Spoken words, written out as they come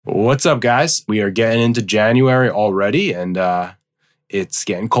What's up, guys? We are getting into January already, and it's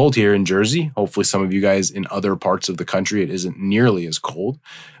getting cold here in Jersey. Hopefully some of you guys in other parts of the country, it isn't nearly as cold.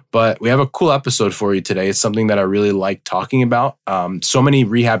 But we have a cool episode for you today. It's something that I really like talking about. So many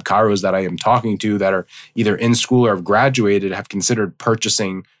rehab chiros that I am talking to that are either in school or have graduated have considered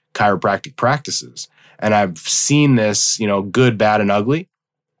purchasing chiropractic practices. And I've seen this, good, bad, and ugly.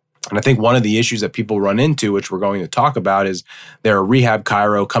 And I think one of the issues that people run into, which we're going to talk about, is they're a rehab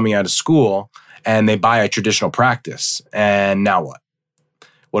chiro coming out of school and they buy a traditional practice. And now what?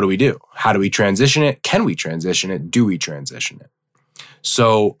 What do we do? How do we transition it? Can we transition it? Do we transition it?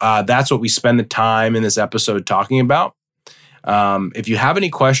 So that's what we spend the time in this episode talking about. If you have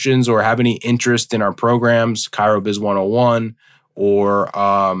any questions or have any interest in our programs, ChiroBiz 101 or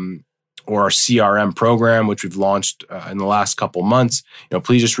our CRM program, which we've launched in the last couple months,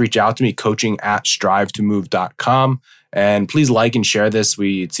 please just reach out to me, coaching@strivetomove.com. And please like and share this.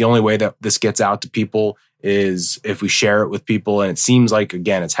 It's the only way that this gets out to people is if we share it with people. And it seems like,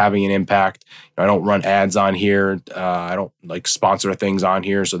 again, it's having an impact. I don't run ads on here. I don't sponsor things on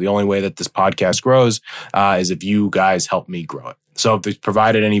here. So the only way that this podcast grows is if you guys help me grow it. So if it's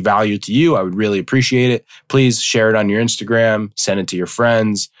provided any value to you, I would really appreciate it. Please share it on your Instagram, send it to your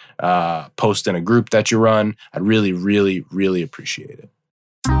friends, post in a group that you run. I'd really, really, really appreciate it.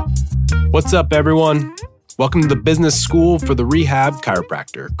 What's up, everyone? Welcome to the Business School for the Rehab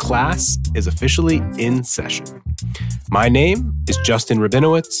Chiropractor. Class is officially in session. My name is Justin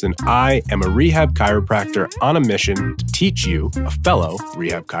Rabinowitz, and I am a rehab chiropractor on a mission to teach you, a fellow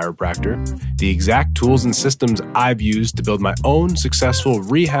rehab chiropractor, the exact tools and systems I've used to build my own successful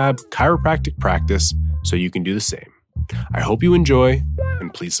rehab chiropractic practice so you can do the same. I hope you enjoy,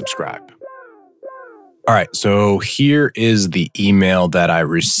 and please subscribe. All right, so here is the email that I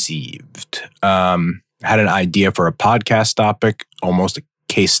received. I had an idea for a podcast topic, almost a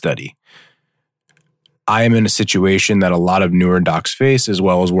case study. I am in a situation that a lot of newer docs face, as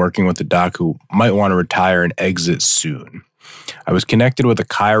well as working with a doc who might want to retire and exit soon. I was connected with a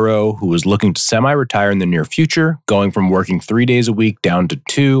chiro who was looking to semi-retire in the near future, going from working 3 days a week down to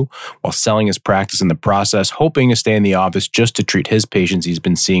 2, while selling his practice in the process, hoping to stay in the office just to treat his patients he's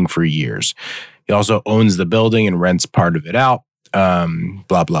been seeing for years. He also owns the building and rents part of it out.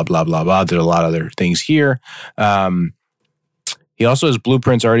 Blah, blah, blah, blah, blah. There's a lot of other things here. He also has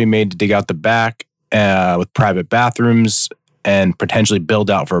blueprints already made to dig out the back with private bathrooms and potentially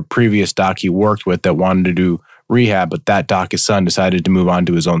build out for a previous doc he worked with that wanted to do rehab, but that doc, his son, decided to move on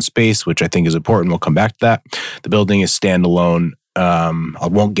to his own space, which I think is important. We'll come back to that. The building is standalone. I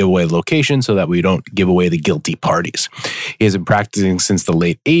won't give away the location so that we don't give away the guilty parties. He has been practicing since the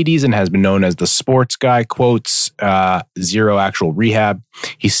late 80s and has been known as the sports guy, quotes, zero actual rehab.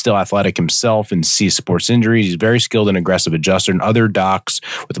 He's still athletic himself and sees sports injuries. He's very skilled and aggressive adjuster and other docs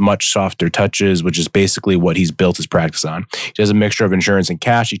with much softer touches, which is basically what he's built his practice on. He does a mixture of insurance and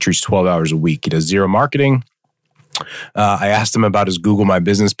cash. He treats 12 hours a week. He does zero marketing. I asked him about his Google My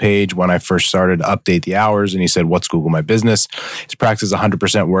Business page when I first started to update the hours, and he said, "What's Google My Business?" His practice is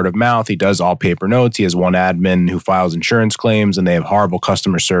 100% word of mouth. He does all paper notes. He has one admin who files insurance claims, and they have horrible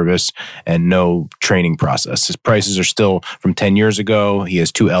customer service and no training process. His prices are still from 10 years ago. He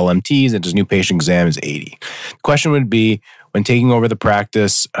has 2 LMTs, and his new patient exam is $80. The question would be, when taking over the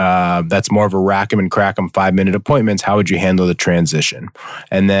practice, that's more of a rack 'em and crack 'em 5-minute appointments, how would you handle the transition?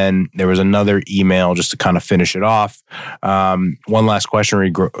 And then there was another email just to kind of finish it off. One last question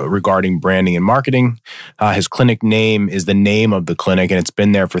regarding branding and marketing. His clinic name is the name of the clinic, and it's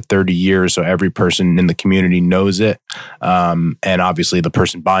been there for 30 years, so every person in the community knows it. And obviously the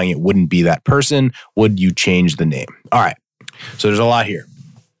person buying it wouldn't be that person. Would you change the name? All right, so there's a lot here.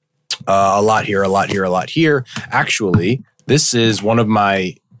 A lot here. Actually, this is one of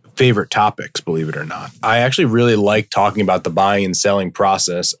my favorite topics, believe it or not. I actually really like talking about the buying and selling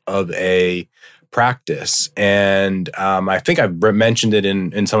process of a practice. And I think I've mentioned it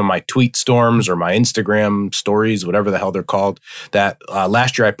in some of my tweet storms or my Instagram stories, whatever the hell they're called, that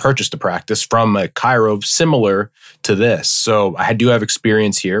last year I purchased a practice from a chiro similar to this. So I do have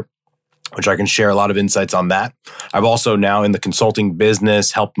experience here, which I can share a lot of insights on that. I've also now in the consulting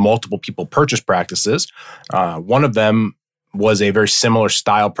business helped multiple people purchase practices. One of them was a very similar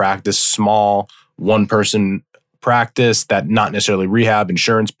style practice, small one-person practice that not necessarily rehab,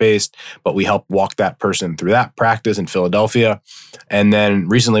 insurance-based, but we helped walk that person through that practice in Philadelphia. And then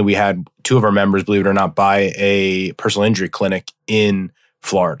recently we had 2 of our members, believe it or not, buy a personal injury clinic in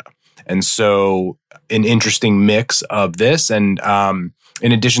Florida. And so an interesting mix of this. And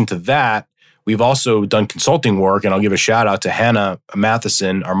in addition to that, we've also done consulting work, and I'll give a shout out to Hannah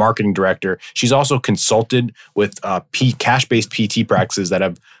Matheson, our marketing director. She's also consulted with cash-based PT practices that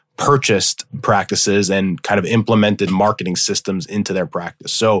have purchased practices and kind of implemented marketing systems into their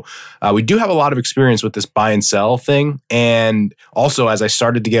practice. So we do have a lot of experience with this buy and sell thing. And also, as I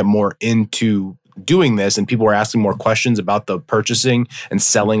started to get more into doing this and people were asking more questions about the purchasing and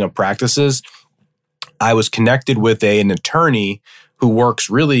selling of practices, I was connected with an attorney who works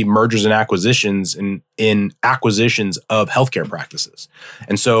really mergers and acquisitions in acquisitions of healthcare practices.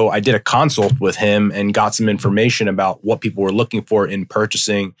 And so I did a consult with him and got some information about what people were looking for in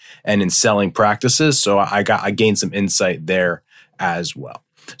purchasing and in selling practices. So I gained some insight there as well.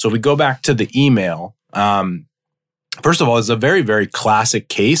 So if we go back to the email, first of all, it's a very, very classic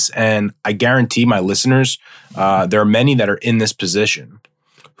case. And I guarantee my listeners, there are many that are in this position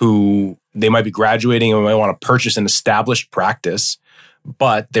who they might be graduating and might want to purchase an established practice,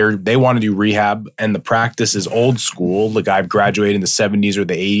 but they want to do rehab and the practice is old school. The guy graduated in the 70s or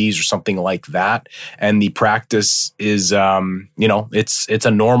the 80s or something like that. And the practice is, it's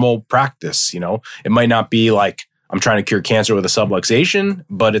a normal practice. It might not be like I'm trying to cure cancer with a subluxation,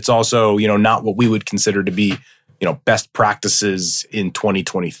 but it's also, not what we would consider to be, best practices in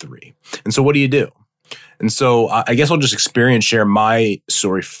 2023. And so what do you do? And so I guess I'll just share my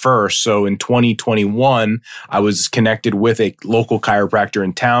story first. So in 2021, I was connected with a local chiropractor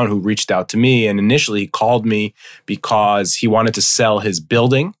in town who reached out to me. And initially he called me because he wanted to sell his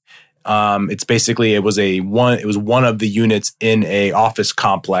building. It was one of the units in a office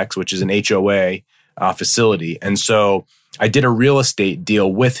complex, which is an HOA facility. And so I did a real estate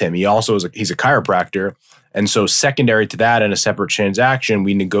deal with him. He's a chiropractor. And so secondary to that in a separate transaction,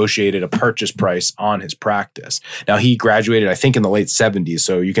 we negotiated a purchase price on his practice. Now he graduated, I think in the late 70s.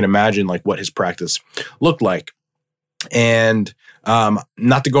 So you can imagine like what his practice looked like. And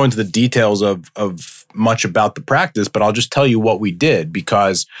not to go into the details of much about the practice, but I'll just tell you what we did,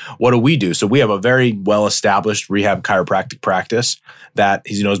 because what do we do? So we have a very well-established rehab chiropractic practice that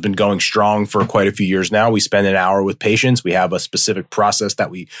has been going strong for quite a few years now. We spend an hour with patients. We have a specific process that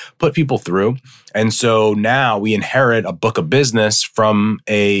we put people through. And so now we inherit a book of business from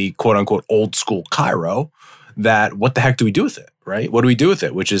a quote unquote old school chiro that what the heck do we do with it, right? What do we do with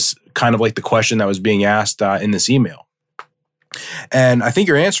it? Which is kind of like the question that was being asked in this email. And I think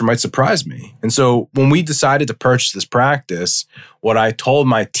your answer might surprise me. And so when we decided to purchase this practice, what I told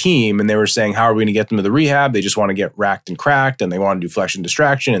my team, and they were saying, how are we going to get them to the rehab? They just want to get racked and cracked, and they want to do flexion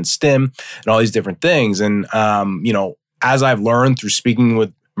distraction and stim and all these different things. And, as I've learned through speaking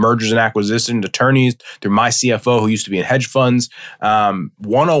with mergers and acquisition attorneys, through my CFO who used to be in hedge funds,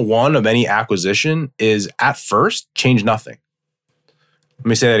 101 of any acquisition is at first, change nothing. Let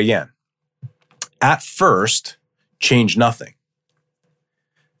me say that again. At first, change nothing.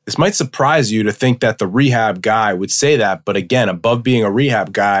 This might surprise you to think that the rehab guy would say that, but again, above being a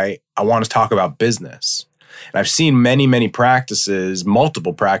rehab guy, I want to talk about business. And I've seen many, many practices,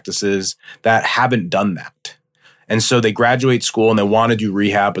 multiple practices that haven't done that. And so they graduate school and they want to do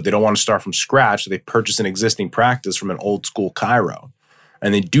rehab, but they don't want to start from scratch. So they purchase an existing practice from an old school chiro.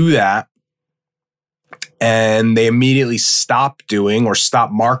 And they do that. And they immediately stop doing or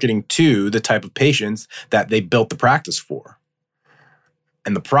stop marketing to the type of patients that they built the practice for.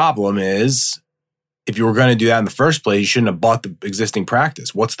 And the problem is, if you were going to do that in the first place, you shouldn't have bought the existing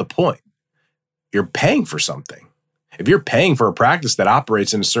practice. What's the point? You're paying for something. If you're paying for a practice that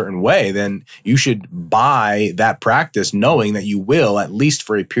operates in a certain way, then you should buy that practice knowing that you will, at least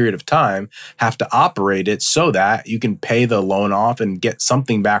for a period of time, have to operate it so that you can pay the loan off and get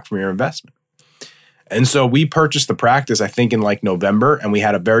something back from your investment. And so we purchased the practice, I think in like November, and we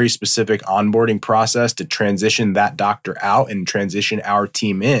had a very specific onboarding process to transition that doctor out and transition our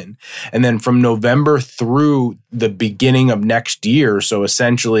team in. And then from November through the beginning of next year, so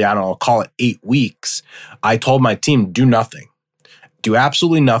essentially, I'll call it 8 weeks, I told my team, do nothing. Do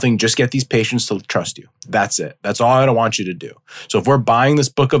absolutely nothing. Just get these patients to trust you. That's it. That's all I want you to do. So if we're buying this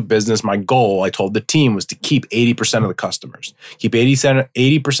book of business, my goal, I told the team, was to keep 80% of the customers, keep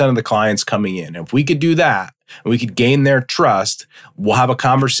 80% of the clients coming in. And if we could do that, and we could gain their trust, we'll have a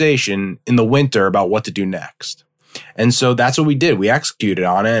conversation in the winter about what to do next. And so that's what we did. We executed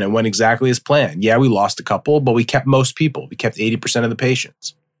on it and it went exactly as planned. Yeah, we lost a couple, but we kept most people. We kept 80% of the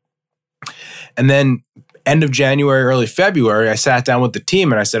patients. And then end of January, early February, I sat down with the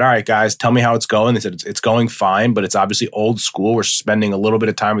team and I said, all right, guys, tell me how it's going. They said, it's going fine, but it's obviously old school. We're spending a little bit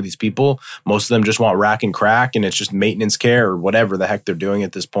of time with these people. Most of them just want rack and crack and it's just maintenance care or whatever the heck they're doing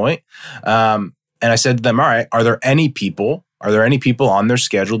at this point. And I said to them, all right, are there any people on their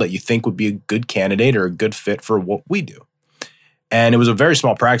schedule that you think would be a good candidate or a good fit for what we do? And it was a very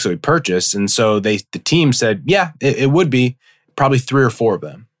small practice that we purchased. And so the team said, yeah, it would be probably 3 or 4 of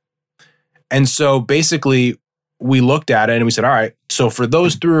them. And so basically we looked at it and we said, all right, so for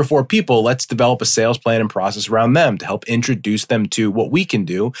those 3 or 4 people, let's develop a sales plan and process around them to help introduce them to what we can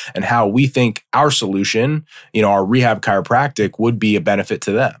do and how we think our solution, our rehab chiropractic would be a benefit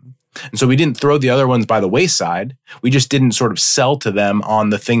to them. And so we didn't throw the other ones by the wayside. We just didn't sort of sell to them on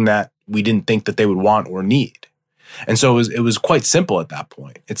the thing that we didn't think that they would want or need. And so it was quite simple at that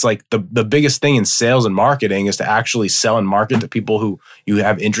point. It's like the biggest thing in sales and marketing is to actually sell and market to people who you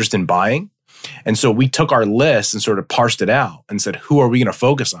have interest in buying. And so we took our list and sort of parsed it out and said, who are we going to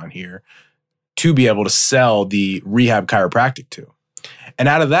focus on here to be able to sell the rehab chiropractic to? And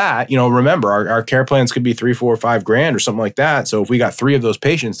out of that, remember, our care plans could be $3, $4, $5 grand or something like that. So if we got 3 of those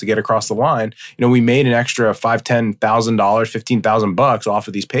patients to get across the line, we made an extra $5,000, $10,000, $15,000 off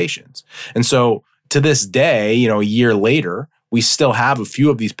of these patients. And so to this day, a year later, we still have a few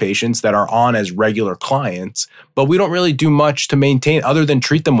of these patients that are on as regular clients, but we don't really do much to maintain other than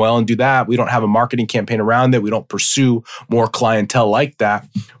treat them well and do that. We don't have a marketing campaign around it. We don't pursue more clientele like that.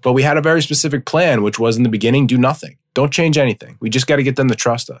 But we had a very specific plan, which was in the beginning, do nothing. Don't change anything. We just got to get them to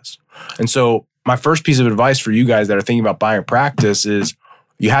trust us. And so my first piece of advice for you guys that are thinking about buying a practice is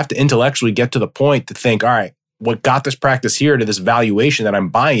you have to intellectually get to the point to think, all right, what got this practice here to this valuation that I'm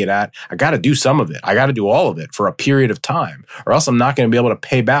buying it at, I got to do some of it. I got to do all of it for a period of time, or else I'm not going to be able to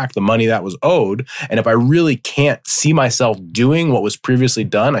pay back the money that was owed. And if I really can't see myself doing what was previously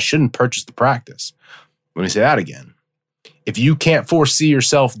done, I shouldn't purchase the practice. Let me say that again. If you can't foresee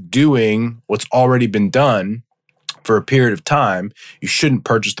yourself doing what's already been done for a period of time, you shouldn't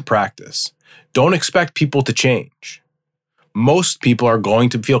purchase the practice. Don't expect people to change. Most people are going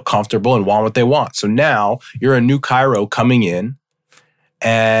to feel comfortable and want what they want. So now you're a new chiro coming in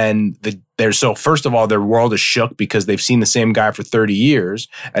and so first of all, their world is shook because they've seen the same guy for 30 years.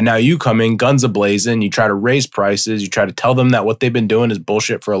 And now you come in guns a-blazing, you try to raise prices, you try to tell them that what they've been doing is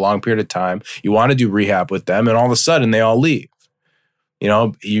bullshit for a long period of time. You want to do rehab with them and all of a sudden they all leave.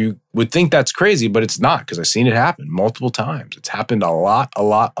 You would think that's crazy, but it's not because I've seen it happen multiple times. It's happened a lot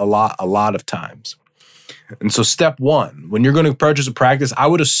of times. And so step 1, when you're going to purchase a practice, I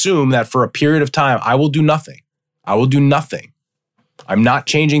would assume that for a period of time, I will do nothing. I'm not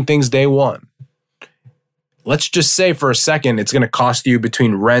changing things day one. Let's just say for a second, it's going to cost you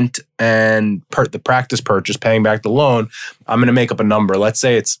between rent and the practice purchase, paying back the loan. I'm going to make up a number. Let's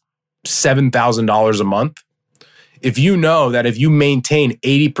say it's $7,000 a month. If you know that if you maintain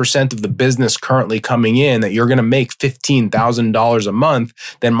 80% of the business currently coming in, that you're going to make $15,000 a month,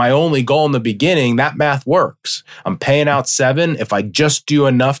 then my only goal in the beginning, that math works. I'm paying out 7. If I just do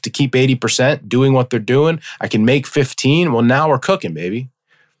enough to keep 80% doing what they're doing, I can make 15. Well, now we're cooking, baby.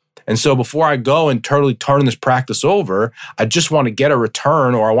 And so before I go and totally turn this practice over, I just want to get a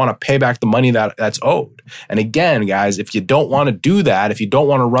return or I want to pay back the money that's owed. And again, guys, if you don't want to do that, if you don't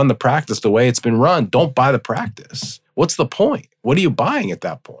want to run the practice the way it's been run, don't buy the practice. What's the point? What are you buying at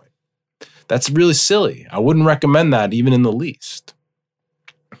that point? That's really silly. I wouldn't recommend that even in the least.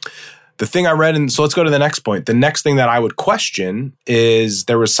 The thing I read, so let's go to the next point. The next thing that I would question is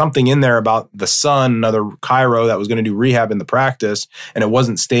there was something in there about the son, another chiro that was going to do rehab in the practice, and it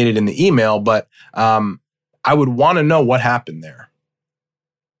wasn't stated in the email, but I would want to know what happened there.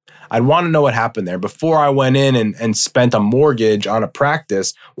 I'd want to know what happened there. Before I went in and spent a mortgage on a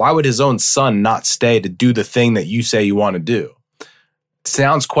practice, why would his own son not stay to do the thing that you say you want to do?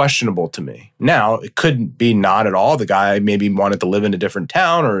 Sounds questionable to me. Now, it could be not at all. The guy maybe wanted to live in a different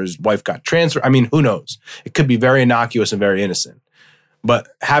town or his wife got transferred. I mean, who knows? It could be very innocuous and very innocent. But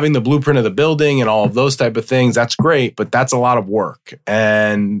having the blueprint of the building and all of those type of things, that's great, but that's a lot of work.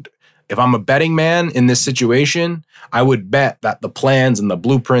 And if I'm a betting man in this situation, I would bet that the plans and the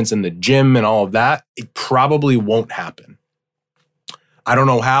blueprints and the gym and all of that, it probably won't happen. I don't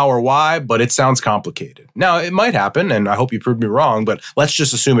know how or why, but it sounds complicated. Now, it might happen, and I hope you prove me wrong, but let's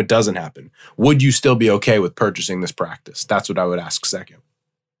just assume it doesn't happen. Would you still be okay with purchasing this practice? That's what I would ask second.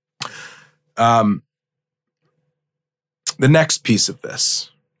 The next piece of this,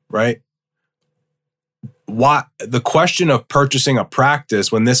 right? The question of purchasing a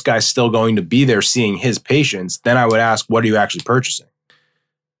practice when this guy's still going to be there seeing his patients, then I would ask, what are you actually purchasing?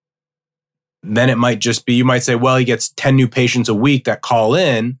 Then it might just be, you might say, well, he gets 10 new patients a week that call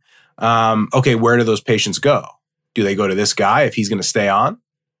in. Okay, where do those patients go? Do they go to this guy if he's going to stay on?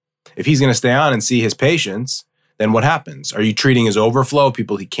 If he's going to stay on and see his patients, then what happens? Are you treating his overflow,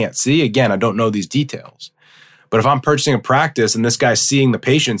 people he can't see? Again, I don't know these details. But if I'm purchasing a practice and this guy's seeing the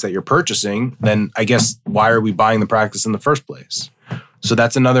patients that you're purchasing, then I guess why are we buying the practice in the first place? So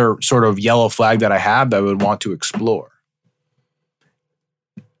that's another sort of yellow flag that I have that I would want to explore.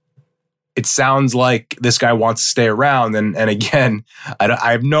 it sounds like this guy wants to stay around. And again,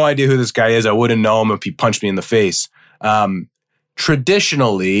 I have no idea who this guy is. I wouldn't know him if he punched me in the face.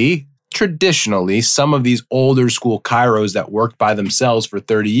 Traditionally, some of these older school chiros that worked by themselves for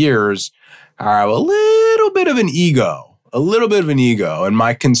 30 years have a little bit of an ego. And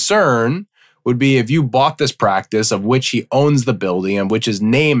my concern would be if you bought this practice of which he owns the building and which his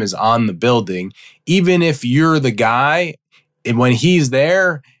name is on the building, even if you're the guy, and when he's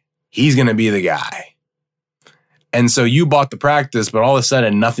there, he's going to be the guy. And so you bought the practice, but all of a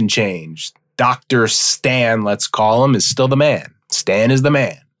sudden nothing changed. Dr. Stan, let's call him, is still the man. Stan is the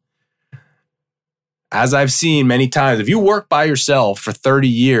man. As I've seen many times, if you work by yourself for 30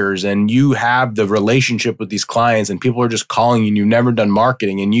 years and you have the relationship with these clients and people are just calling you and you've never done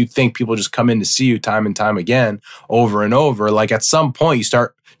marketing and you think people just come in to see you time and time again, over and over, like at some point you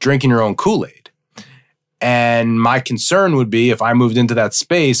start drinking your own Kool-Aid. And my concern would be if I moved into that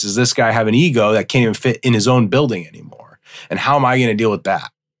space, does this guy have an ego that can't even fit in his own building anymore? And how am I going to deal with that?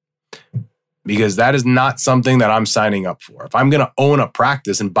 Because that is not something that I'm signing up for. If I'm going to own a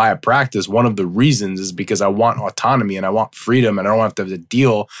practice and buy a practice, one of the reasons is because I want autonomy and I want freedom and I don't have to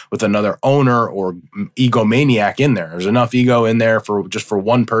deal with another owner or egomaniac in there. There's enough ego in there for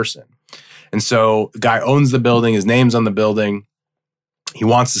one person. And so the guy owns the building, his name's on the building. He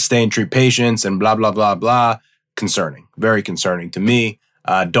wants to stay and treat patients and blah, blah, blah, blah. Concerning, very concerning to me.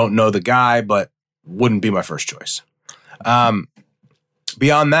 Don't know the guy, but wouldn't be my first choice.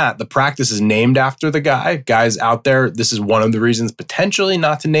 Beyond that, the practice is named after the guy. Guys out there, this is one of the reasons potentially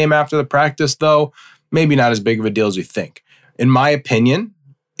not to name after the practice, though maybe not as big of a deal as we think. In my opinion,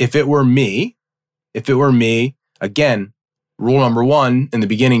 if it were me, again, rule number one, in the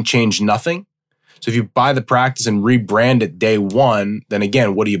beginning, change nothing. So if you buy the practice and rebrand it day one, then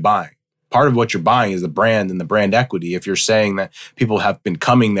again, what are you buying? Part of what you're buying is the brand and the brand equity. If you're saying that people have been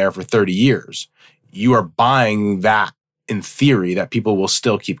coming there for 30 years, you are buying that in theory that people will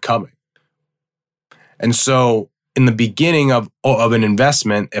still keep coming. And so in the beginning of an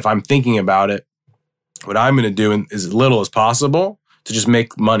investment, if I'm thinking about it, what I'm going to do is as little as possible to just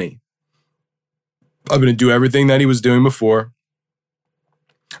make money. I'm going to do everything that he was doing before.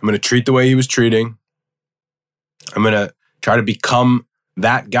 I'm going to treat the way he was treating. I'm going to try to become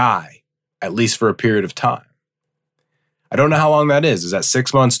that guy, at least for a period of time. I don't know how long that is. Is that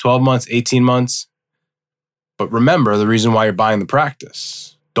 6 months, 12 months, 18 months? But remember the reason why you're buying the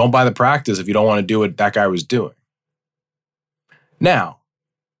practice. Don't buy the practice if you don't want to do what that guy was doing. Now,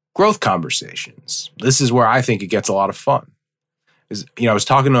 growth conversations. This is where I think it gets a lot of fun. I was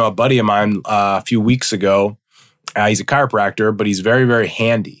talking to a buddy of mine a few weeks ago. He's a chiropractor, but he's very, very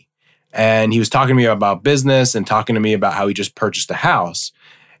handy. And he was talking to me about business and talking to me about how he just purchased a house.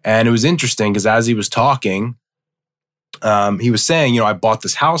 And it was interesting because as he was talking, he was saying, I bought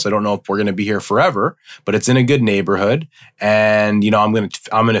this house. I don't know if we're going to be here forever, but it's in a good neighborhood. And, I'm going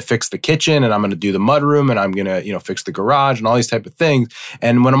to fix the kitchen and I'm going to do the mudroom and I'm going to, fix the garage and all these type of things.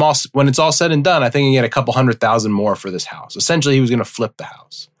 And when it's all said and done, I think I get a couple $100,000 more for this house. Essentially, he was going to flip the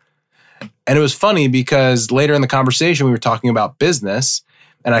house. And it was funny because later in the conversation, we were talking about business.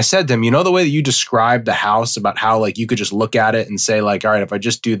 And I said to him, the way that you described the house about how you could just look at it and say all right, if I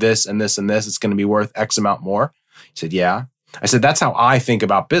just do this and this and this, it's going to be worth X amount more. He said, yeah. I said, that's how I think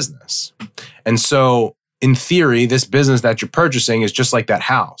about business. And so in theory, this business that you're purchasing is just like that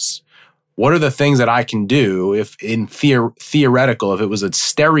house. What are the things that I can do if in theoretical, if it was a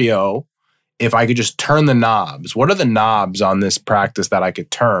stereo, if I could just turn the knobs? What are the knobs on this practice that I could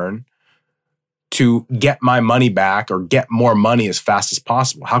turn to get my money back or get more money as fast as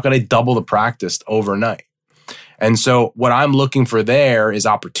possible? How could I double the practice overnight? And so what I'm looking for there is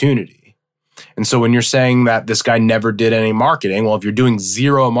opportunity. And so when you're saying that this guy never did any marketing, well, if you're doing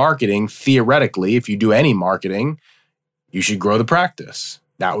zero marketing, theoretically, if you do any marketing, you should grow the practice.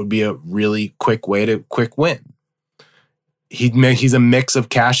 That would be a really quick way to quick win. He's a mix of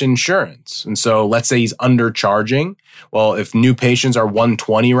cash and insurance. And so let's say he's undercharging. Well, if new patients are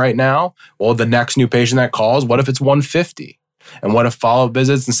 120 right now, well, the next new patient that calls, what if it's 150? And what if follow-up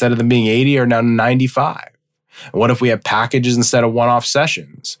visits, instead of them being 80, are now 95? And what if we have packages instead of one-off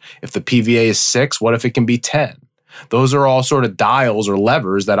sessions? If the PVA is 6, what if it can be 10? Those are all sort of dials or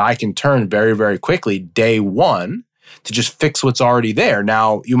levers that I can turn very, very quickly day one to just fix what's already there.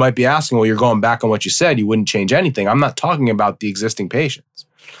 Now, you might be asking, well, you're going back on what you said. You wouldn't change anything. I'm not talking about the existing patients.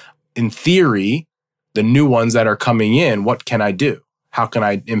 In theory, the new ones that are coming in, what can I do? How can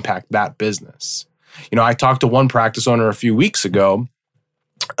I impact that business? I talked to one practice owner a few weeks ago,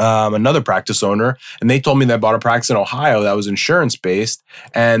 another practice owner, and they told me they bought a practice in Ohio that was insurance-based,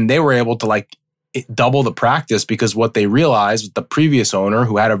 and they were able to double the practice because what they realized with the previous owner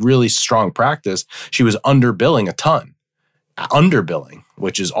who had a really strong practice, she was underbilling a ton. Underbilling,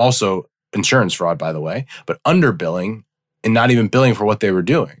 which is also insurance fraud, by the way, but underbilling and not even billing for what they were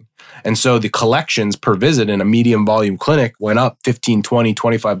doing. And so the collections per visit in a medium volume clinic went up $15, $20,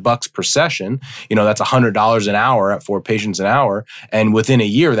 $25 per session. That's $100 an hour at 4 patients an hour. And within a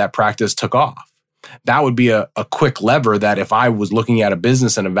year, that practice took off. That would be a quick lever that if I was looking at a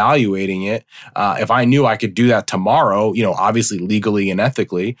business and evaluating it, if I knew I could do that tomorrow, obviously legally and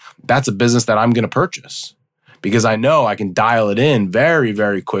ethically, that's a business that I'm going to purchase because I know I can dial it in very,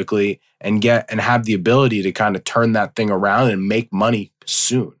 very quickly and have the ability to kind of turn that thing around and make money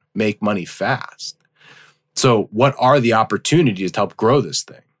soon, make money fast. So what are the opportunities to help grow this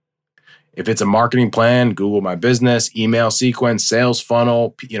thing? If it's a marketing plan, Google My Business, email sequence, sales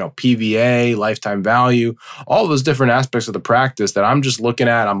funnel, PVA, lifetime value, all those different aspects of the practice that I'm just looking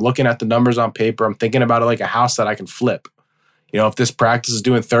at. I'm looking at the numbers on paper. I'm thinking about it like a house that I can flip. If this practice is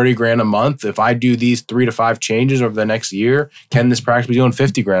doing 30 grand a month, if I do these 3 to 5 changes over the next year, can this practice be doing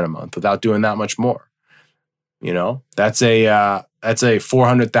 50 grand a month without doing that much more? That's a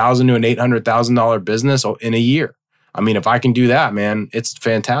 $400,000 to an $800,000 business in a year. I mean, if I can do that, man, it's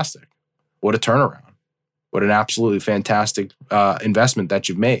fantastic. What a turnaround. What an absolutely fantastic investment that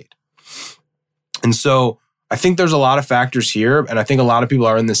you've made. And so I think there's a lot of factors here, and I think a lot of people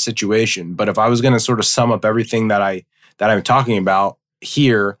are in this situation. But if I was going to sort of sum up everything that I'm talking about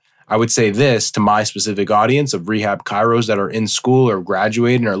here, I would say this to my specific audience of rehab chiros that are in school or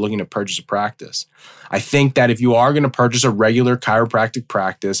graduating or looking to purchase a practice. I think that if you are going to purchase a regular chiropractic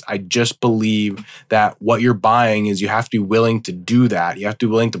practice, I just believe that what you're buying is you have to be willing to do that. You have to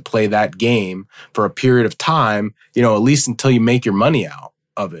be willing to play that game for a period of time, at least until you make your money out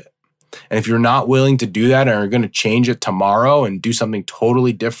of it. And if you're not willing to do that and are going to change it tomorrow and do something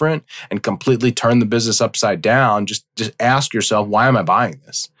totally different and completely turn the business upside down, just ask yourself, why am I buying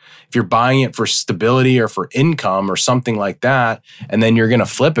this? If you're buying it for stability or for income or something like that, and then you're going to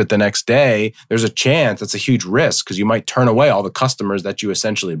flip it the next day, there's a chance, that's a huge risk because you might turn away all the customers that you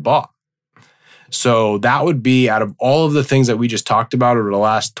essentially bought. So that would be, out of all of the things that we just talked about over the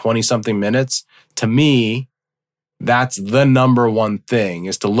last 20 something minutes, to me, that's the number one thing,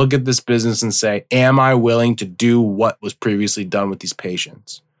 is to look at this business and say, am I willing to do what was previously done with these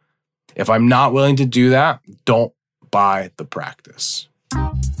patients? If I'm not willing to do that, don't buy the practice.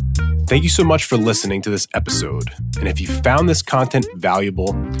 Thank you so much for listening to this episode. And if you found this content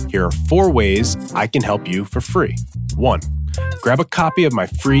valuable, here are 4 ways I can help you for free. 1, grab a copy of my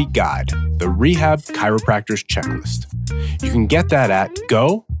free guide, The Rehab Chiropractor's Checklist. You can get that at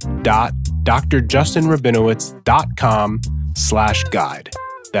go.drjustinrabinowitz.com/guide.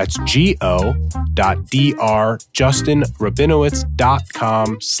 That's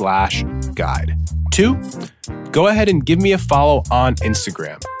go.drjustinrabinowitz.com/guide. 2, go ahead and give me a follow on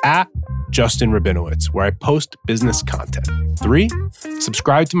Instagram at Justin Rabinowitz, where I post business content. 3,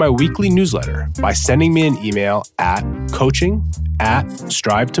 subscribe to my weekly newsletter by sending me an email at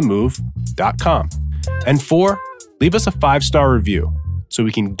coaching@strivetomove.com. And 4, leave us a 5-star review so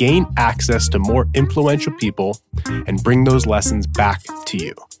we can gain access to more influential people and bring those lessons back to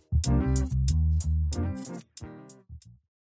you.